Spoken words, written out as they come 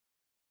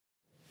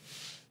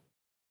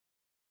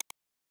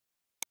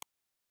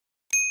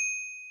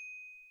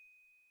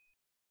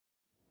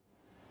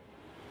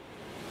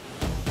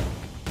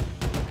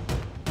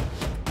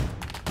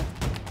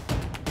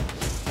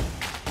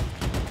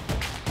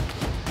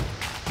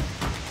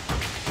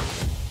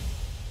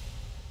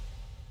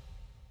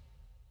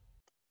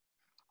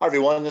Hi,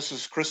 everyone. This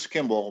is Chris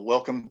Kimble.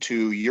 Welcome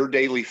to your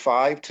Daily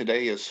 5.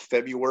 Today is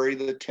February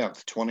the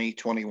 10th,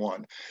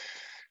 2021.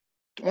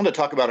 I want to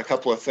talk about a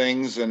couple of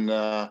things and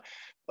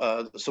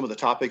some of the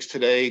topics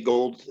today.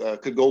 Gold,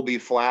 could gold be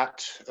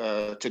flat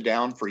to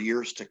down for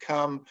years to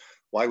come?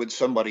 Why would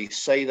somebody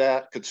say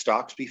that? Could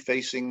stocks be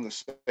facing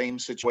the same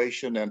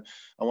situation? And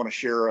I want to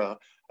share a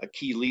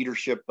key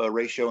leadership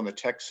ratio in the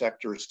tech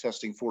sector is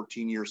testing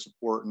 14-year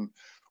support and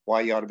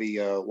why you ought to be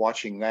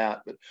watching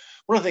that. But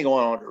one of the things I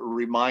want to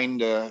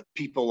remind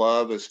people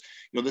of is,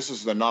 this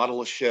is the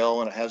Nautilus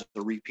shell and it has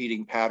a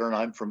repeating pattern.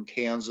 I'm from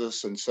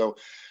Kansas. And so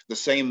the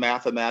same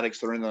mathematics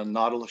that are in the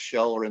Nautilus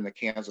shell are in the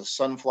Kansas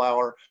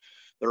sunflower.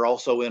 They're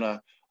also in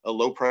a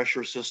low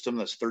pressure system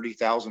that's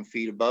 30,000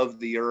 feet above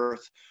the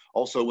earth.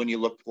 Also, when you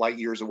look light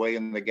years away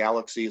in the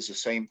galaxy, it's the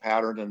same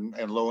pattern.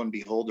 And lo and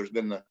behold, there's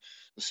been the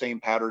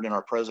same pattern in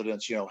our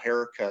president's,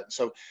 haircut.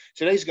 So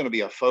today's going to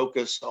be a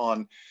focus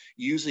on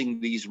using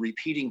these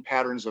repeating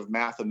patterns of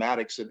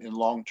mathematics in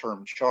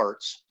long-term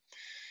charts.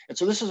 And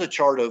so this is a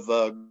chart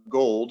of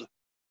gold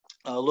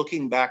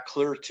looking back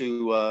clear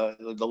to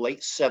the late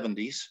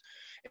 70s.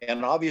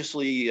 And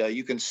obviously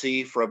you can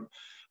see from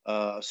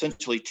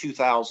essentially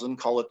 2000,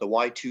 call it the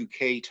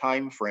Y2K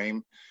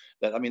timeframe,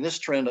 that, this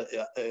trend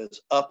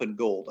is up in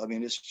gold.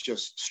 It's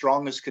just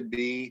strong as could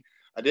be.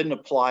 I didn't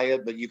apply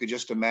it, but you could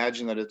just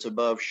imagine that it's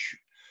above,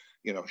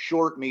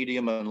 short,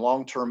 medium, and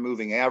long-term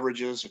moving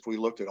averages. If we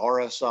looked at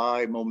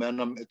RSI,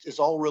 momentum, it's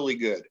all really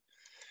good,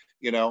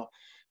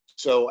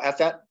 So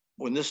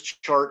when this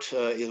chart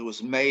it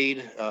was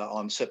made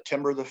on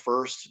September the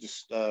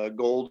 1st,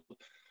 gold,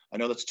 I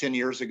know that's 10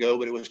 years ago,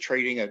 but it was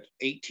trading at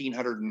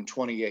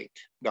 $1,828.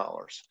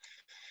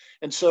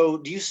 And so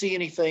do you see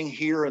anything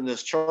here in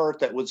this chart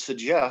that would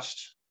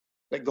suggest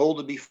that gold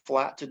would be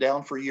flat to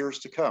down for years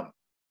to come?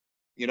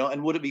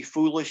 And would it be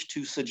foolish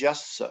to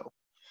suggest so?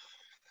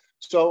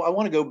 So I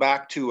want to go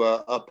back to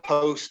a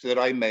post that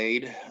I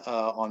made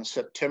on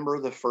September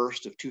the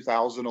 1st of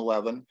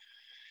 2011.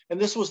 And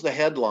this was the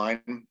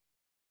headline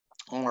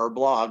on our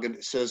blog. And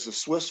it says, the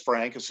Swiss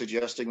franc is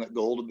suggesting that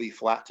gold will be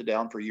flat to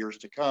down for years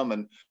to come.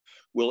 And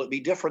will it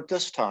be different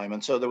this time?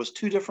 And so there was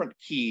two different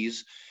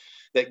keys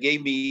that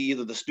gave me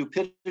either the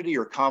stupidity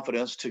or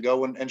confidence to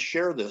go and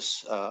share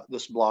this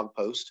blog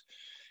post.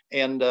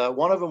 And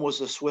one of them was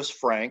the Swiss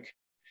franc.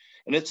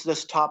 And it's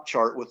this top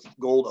chart with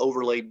gold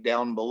overlaid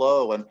down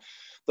below. And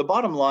the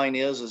bottom line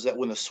is that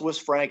when the Swiss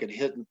franc had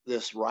hit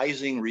this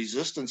rising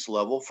resistance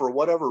level, for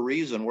whatever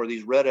reason, where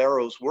these red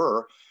arrows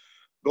were,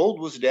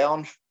 gold was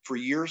down for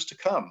years to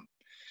come.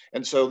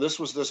 And so this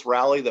was this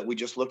rally that we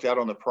just looked at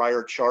on the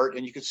prior chart.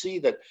 And you could see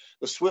that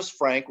the Swiss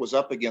franc was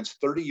up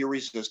against 30-year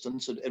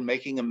resistance and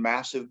making a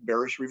massive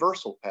bearish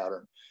reversal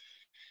pattern.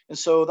 And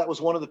so that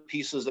was one of the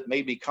pieces that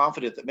made me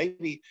confident that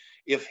maybe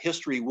if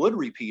history would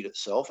repeat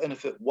itself, and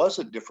if it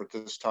wasn't different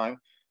this time,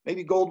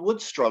 maybe gold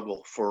would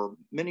struggle for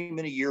many,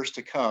 many years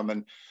to come.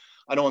 And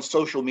I know on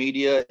social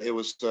media, it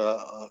was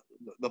the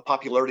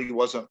popularity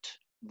wasn't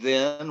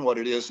then what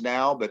it is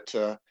now, but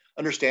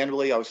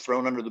understandably, I was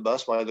thrown under the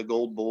bus by the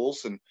gold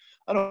bulls, and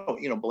I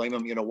don't, blame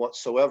them,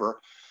 whatsoever.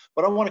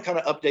 But I want to kind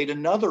of update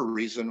another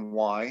reason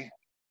why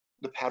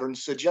the pattern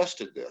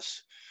suggested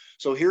this.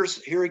 So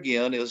here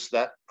again is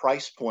that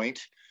price point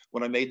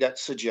when I made that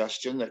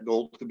suggestion that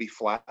gold could be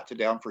flat to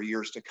down for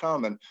years to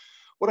come. And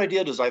what I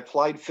did is I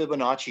applied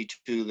Fibonacci to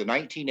the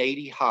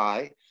 1980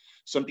 high.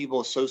 Some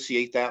people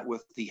associate that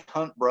with the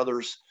Hunt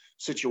brothers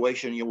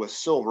situation, with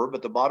silver,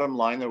 but the bottom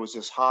line, there was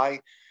this high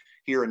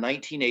here in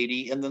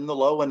 1980 and then the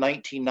low in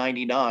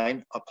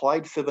 1999,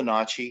 applied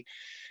Fibonacci.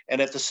 And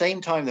at the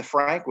same time, the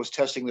franc was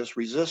testing this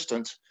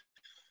resistance,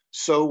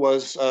 so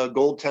was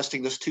gold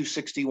testing this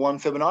 261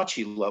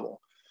 Fibonacci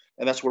level.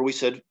 And that's where we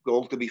said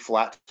gold could be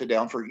flat to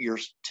down for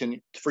years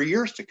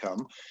to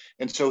come.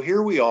 And so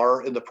here we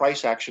are in the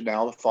price action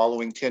now, the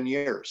following 10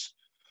 years.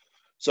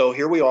 So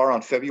here we are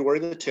on February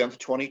the 10th,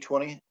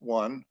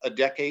 2021, a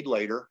decade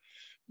later.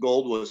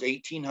 Gold was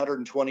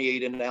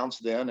 $1,828 an ounce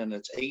then, and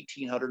it's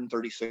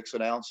 $1,836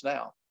 an ounce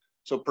now.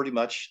 So pretty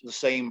much the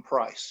same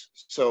price.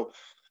 So,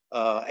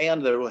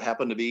 and there would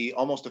happen to be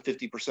almost a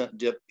 50%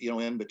 dip,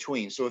 in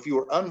between. So if you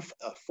were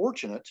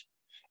unfortunate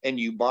and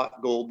you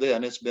bought gold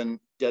then, it's been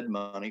dead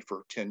money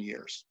for 10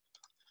 years.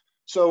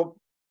 So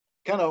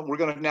we're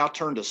going to now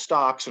turn to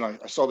stocks. And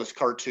I saw this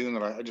cartoon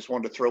that I just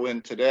wanted to throw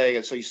in today.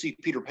 And so you see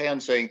Peter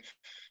Pan saying,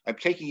 I'm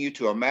taking you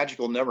to a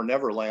magical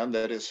never land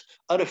that is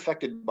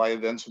unaffected by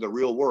events of the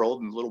real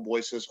world. And the little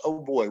boy says, oh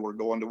boy, we're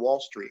going to Wall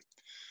Street.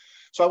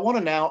 So I want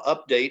to now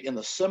update in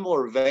the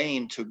similar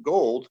vein to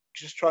gold,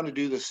 just trying to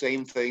do the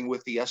same thing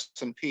with the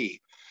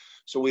S&P.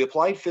 So we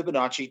applied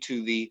Fibonacci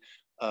to the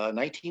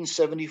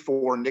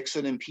 1974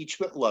 Nixon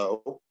impeachment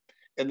low.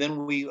 And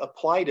then we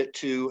applied it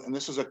to, and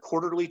this is a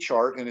quarterly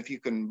chart. And if you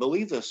can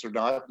believe this or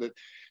not, that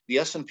the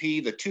S&P,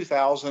 the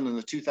 2000 and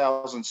the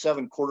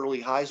 2007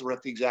 quarterly highs were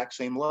at the exact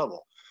same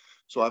level.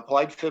 So I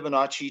applied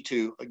Fibonacci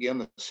to, again,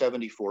 the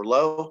 74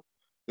 low,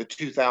 the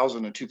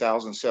 2000 and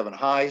 2007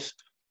 highs.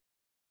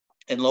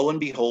 And lo and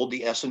behold,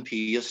 the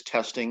S&P is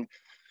testing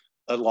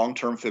a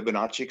long-term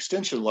Fibonacci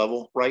extension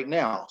level right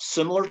now,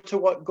 similar to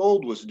what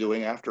gold was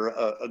doing after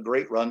a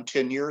great run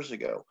 10 years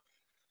ago.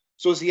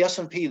 So is the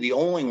S&P the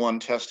only one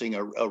testing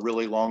a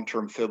really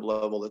long-term fib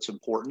level that's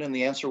important? And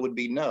the answer would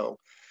be no.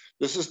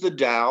 This is the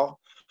Dow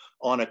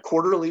on a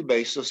quarterly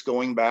basis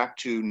going back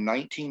to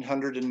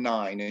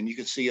 1909. And you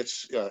can see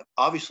it's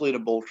obviously in a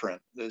bull trend.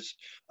 There's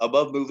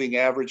above moving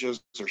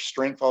averages, there's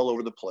strength all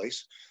over the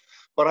place.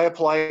 But I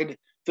applied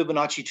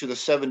Fibonacci to the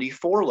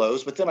 74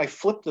 lows, but then I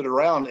flipped it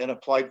around and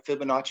applied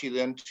Fibonacci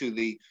then to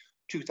the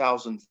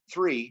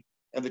 2003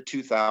 and the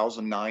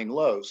 2009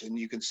 lows. And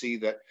you can see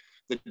that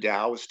the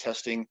Dow is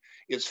testing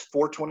its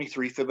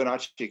 423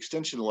 Fibonacci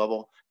extension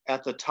level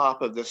at the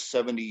top of this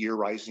 70-year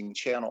rising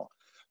channel.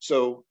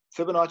 So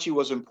Fibonacci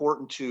was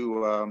important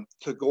to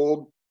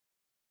gold.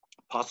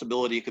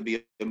 Possibility it could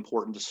be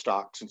important to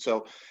stocks. And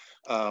so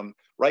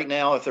right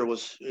now, if there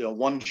was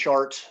one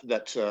chart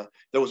that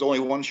there was only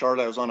one chart,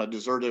 I was on a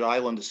deserted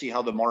island to see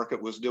how the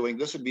market was doing,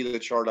 this would be the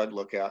chart I'd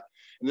look at.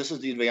 And this is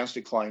the advanced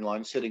decline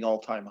line. It's hitting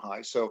all-time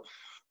highs. So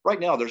right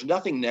now, there's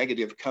nothing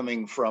negative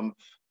coming from,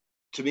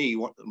 to me,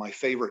 my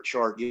favorite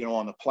chart,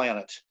 on the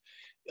planet.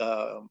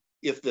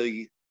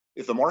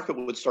 If the market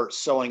would start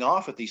selling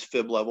off at these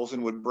fib levels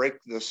and would break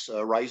this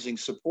rising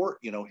support,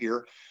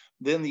 here,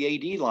 then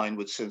the AD line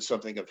would send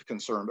something of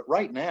concern. But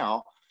right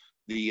now,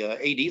 the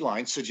AD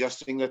line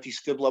suggesting that these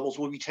fib levels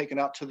will be taken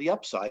out to the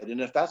upside.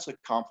 And if that's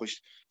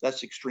accomplished,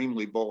 that's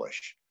extremely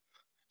bullish.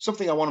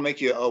 Something I want to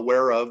make you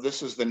aware of,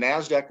 this is the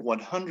Nasdaq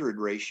 100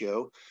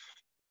 ratio,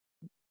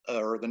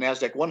 or the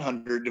Nasdaq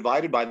 100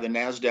 divided by the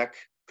Nasdaq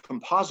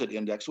Composite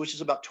Index, which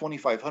is about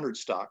 2,500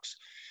 stocks.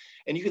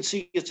 And you can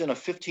see it's in a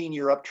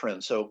 15-year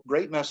uptrend. So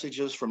great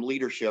messages from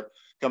leadership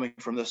coming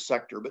from this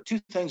sector. But two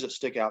things that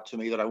stick out to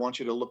me that I want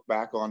you to look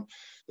back on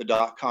the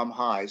dot-com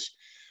highs.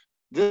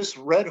 This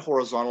red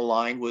horizontal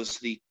line was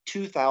the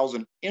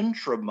 2000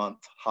 intra-month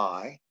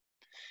high.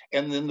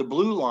 And then the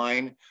blue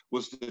line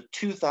was the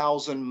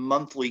 2000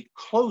 monthly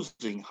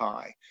closing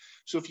high.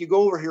 So if you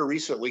go over here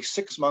recently,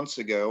 6 months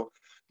ago,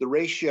 the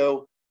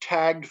ratio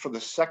tagged for the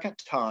second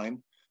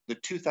time the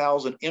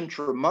 2000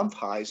 intra-month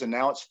highs, and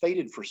now it's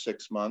faded for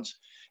 6 months.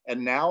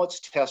 And now it's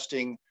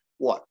testing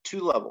what?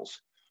 Two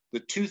levels. The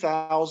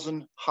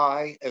 2000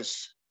 high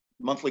as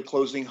monthly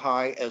closing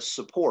high as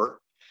support,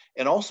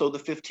 and also the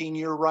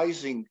 15-year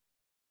rising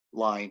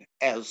line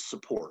as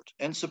support.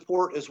 And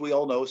support, as we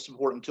all know, is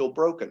support until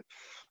broken.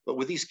 But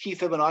with these key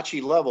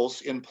Fibonacci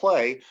levels in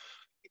play,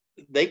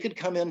 they could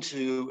come in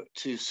to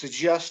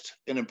suggest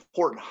an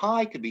important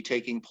high could be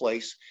taking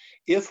place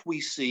if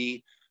we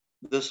see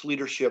this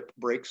leadership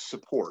breaks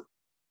support.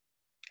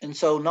 And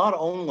so not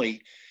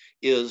only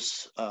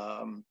is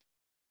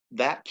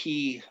that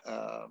key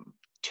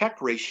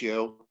tech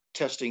ratio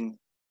testing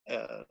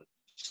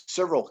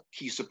several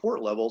key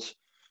support levels,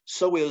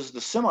 so is the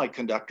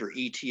semiconductor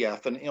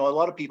ETF. And a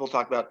lot of people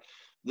talk about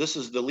this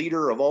is the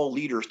leader of all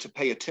leaders to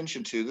pay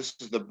attention to. This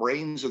is the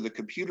brains of the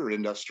computer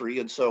industry.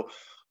 And so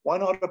why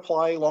not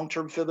apply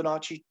long-term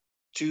Fibonacci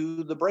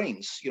to the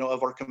brains,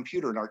 of our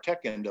computer and our tech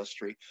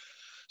industry?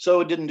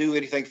 So it didn't do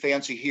anything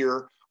fancy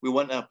here. We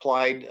went and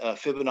applied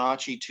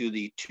Fibonacci to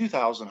the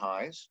 2000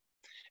 highs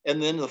and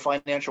then the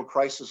financial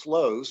crisis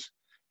lows.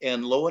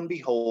 And lo and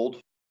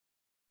behold,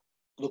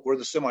 look where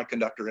the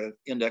semiconductor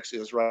index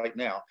is right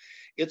now.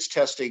 It's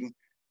testing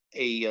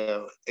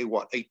a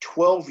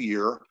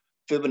 12-year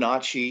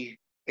Fibonacci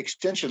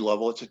extension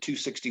level. It's a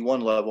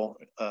 261 level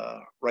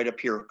right up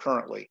here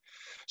currently.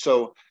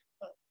 So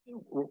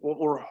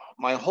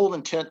my whole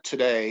intent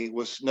today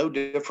was no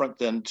different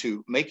than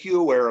to make you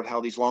aware of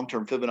how these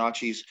long-term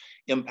Fibonacci's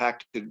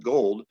impacted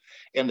gold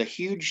and the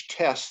huge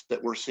tests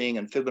that we're seeing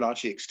in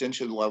Fibonacci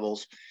extension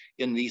levels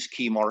in these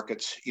key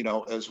markets,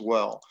 as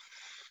well.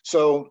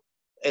 So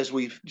as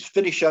we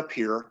finish up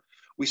here,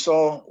 we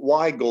saw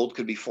why gold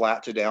could be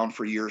flat to down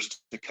for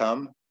years to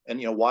come,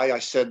 and why I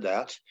said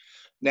that.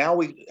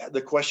 Now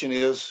the question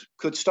is,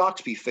 could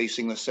stocks be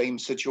facing the same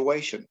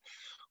situation?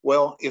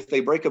 Well, if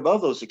they break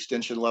above those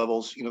extension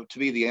levels, to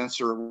me, the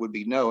answer would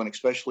be no, and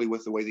especially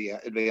with the way the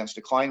advanced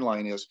decline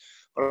line is.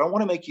 But I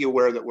want to make you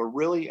aware that we're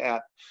really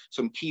at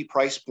some key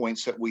price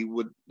points that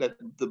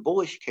the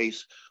bullish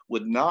case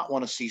would not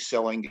want to see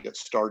selling get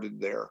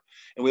started there.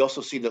 And we also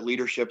see that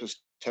leadership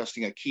is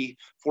testing a key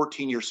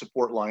 14-year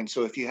support line.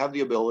 So if you have the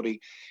ability,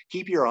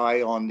 keep your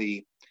eye on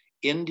the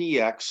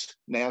NDX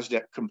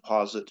Nasdaq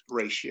Composite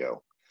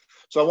ratio.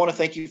 So I want to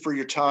thank you for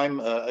your time.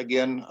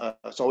 Again,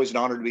 it's always an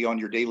honor to be on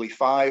your Daily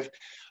 5.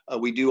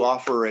 We do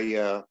offer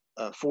a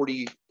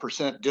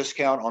 40%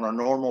 discount on our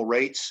normal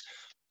rates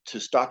to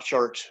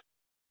StockCharts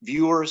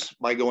viewers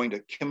by going to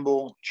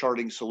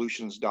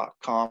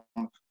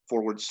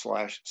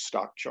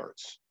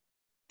kimblechartingsolutions.com/StockCharts.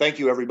 Thank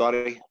you,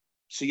 everybody.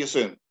 See you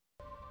soon.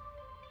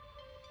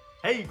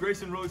 Hey,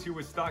 Grayson Rose here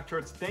with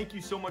StockCharts. Thank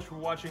you so much for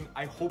watching.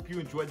 I hope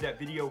you enjoyed that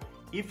video.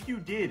 If you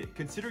did,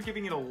 consider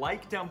giving it a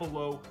like down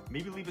below,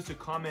 maybe leave us a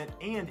comment,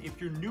 and if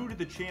you're new to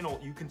the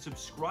channel, you can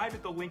subscribe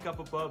at the link up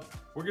above.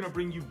 We're gonna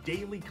bring you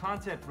daily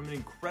content from an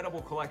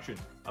incredible collection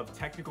of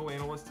technical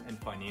analysts and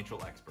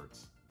financial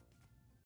experts.